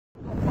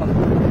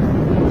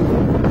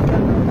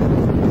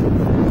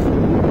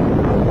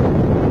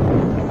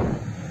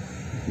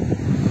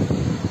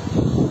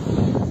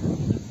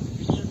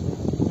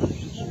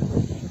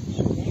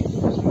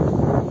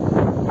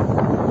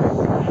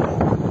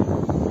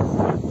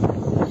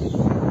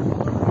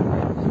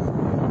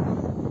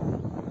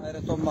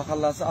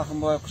mahallasi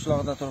Oxunboboev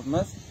qishlog'ida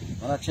turibmiz.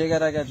 Mana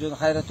chegaraga juda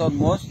Ayritom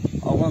most,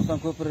 Afg'oniston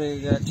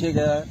ko'piriga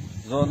chegara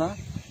zona.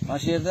 Mana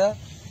shu yerda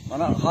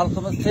mana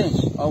xalqimiz tinch.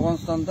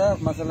 Afg'onistonda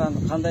masalan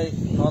qanday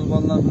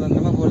Tolibonlar bilan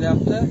nima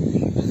bo'lyapti,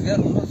 bizga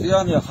uni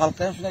ziyoni yo'q.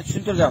 Xalqqa ham shunday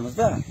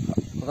tushuntirganmiz-da.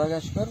 Xudoga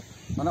shukr,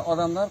 mana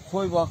odamlar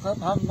qo'y boqib,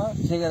 hamma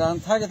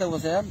chegaraning tagida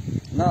bo'lsa ham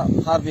na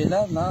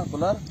harbiylar, na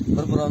bular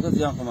bir-birovga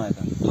ziyon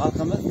qilmaydi.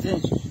 Xalqimiz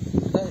tinch.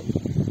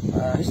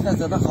 Hech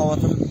narsadan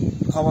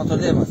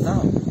xavotirli emas-da.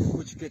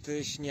 Ko'chib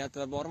ketish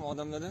niyati bormi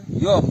odamlarda?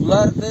 Yo'q,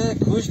 ularni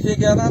ko'ch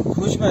degani ham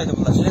ko'chmaydi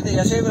bular. Shu yerda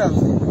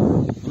yashayveramiz deydi.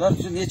 Bular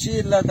shu necha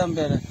yillardan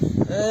beri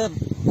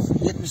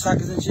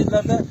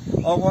 78-yillarda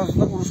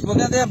Afg'onistonda urush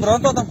bo'lganda ham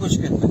bironta odam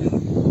ko'chib ketmagan.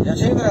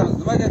 Yashayveramiz.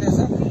 Nimaga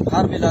desa,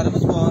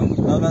 harbiylarimiz bor,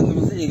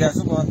 davlatimizning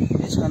egasi bor.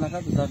 Hech qanaqa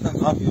bizlarda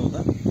xavf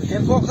yo'q-da.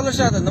 Telefon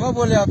qilishadi, nima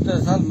bo'lyapti?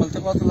 Sal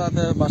miltiq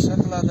otiladi, boshqa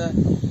qiladi.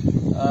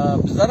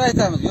 Bizlar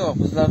aytamiz, yo'q,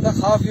 bizlarda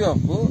xavf yo'q.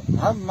 Bu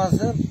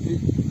hammasi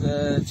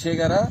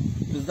chegara,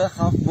 bizda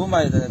xavf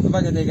bo'lmaydi.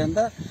 Nimaga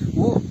deganda,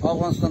 u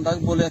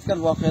Afg'onistondagi bo'layotgan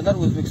voqealar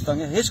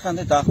O'zbekistonga hech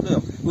qanday daxli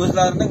yo'q.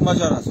 O'zlarining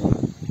mojarosi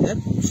deb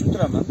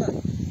tushuntiraman-da.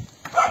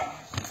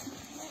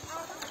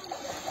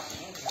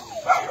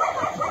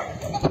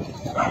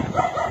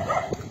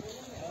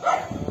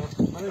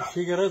 Mana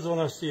chegara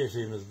zonasida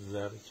yashaymiz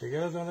bizlar.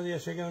 Chegara zonasida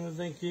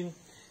yashaganimizdan keyin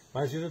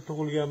mana shu yerda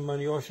tug'ilganman,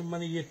 yoshim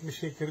mana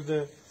 70 ga kirdi.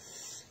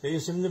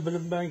 Esimni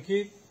bilibmanki,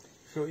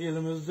 shu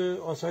elimizni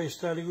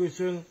osoyishtaligi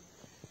uchun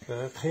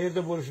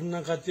qayerda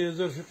bo'lishimdan qat'iy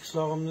nazar shu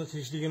qishlog'imni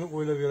tinchligini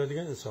o'ylab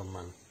yuradigan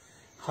insonman.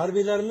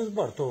 Harbiylarimiz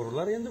bor,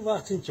 to'g'rilar, endi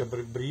vaqtincha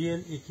 1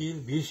 yil, 2 yil,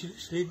 5 yil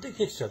ishlaydi,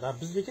 ketishadi.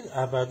 Biz lekin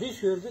abadiy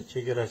shu yerda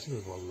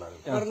chegarachimiz bolalar.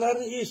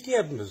 Xabarlarni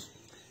eshityapmiz.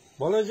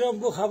 Bolajon,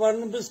 bu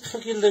xabarni biz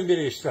 40 yildan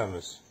beri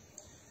eshitamiz.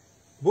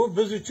 Bu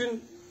biz uchun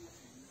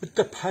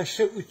bitta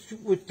pashsha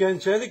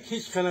o'tganchalik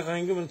hech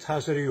qanaqangi bir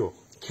ta'siri yo'q.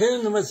 Kim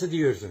nimasi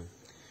deyursin.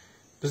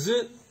 Bizi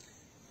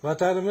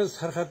vatanimiz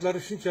sarhadlari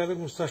shunchalik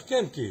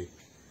mustahkamki,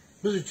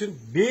 biz uchun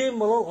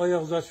bemalol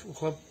oyoq uzatib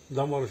uxlab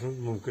dam olishimiz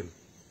mumkin.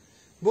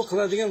 Bu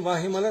qiladigan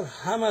vahimalar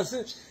hammasi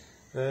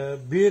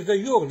bu yerda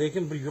yo'q,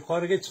 lekin bir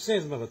yuqoriga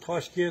chiqsangiz, mana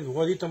Toshkent,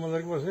 Vodiy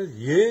tomonlarga borsangiz,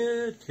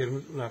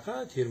 Termiz unaqa,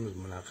 Termiz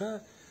bunaqa.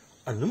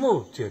 Nima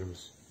u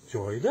Termiz?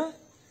 Joyida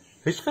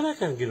hech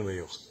qanaqa nima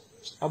yo'q.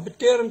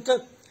 Bitta yarimta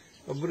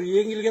bir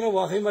yengilgina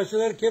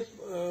vahimachilar kelib,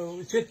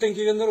 chetdan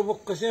kelganlar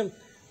o'qib qolsa ham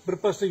bir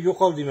pasda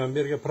yo'qol deyman, bu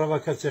yerga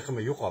provokatsiya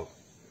qilma, yo'qol.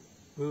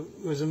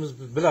 O'zimiz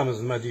bilamiz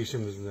nima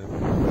deyishimizni.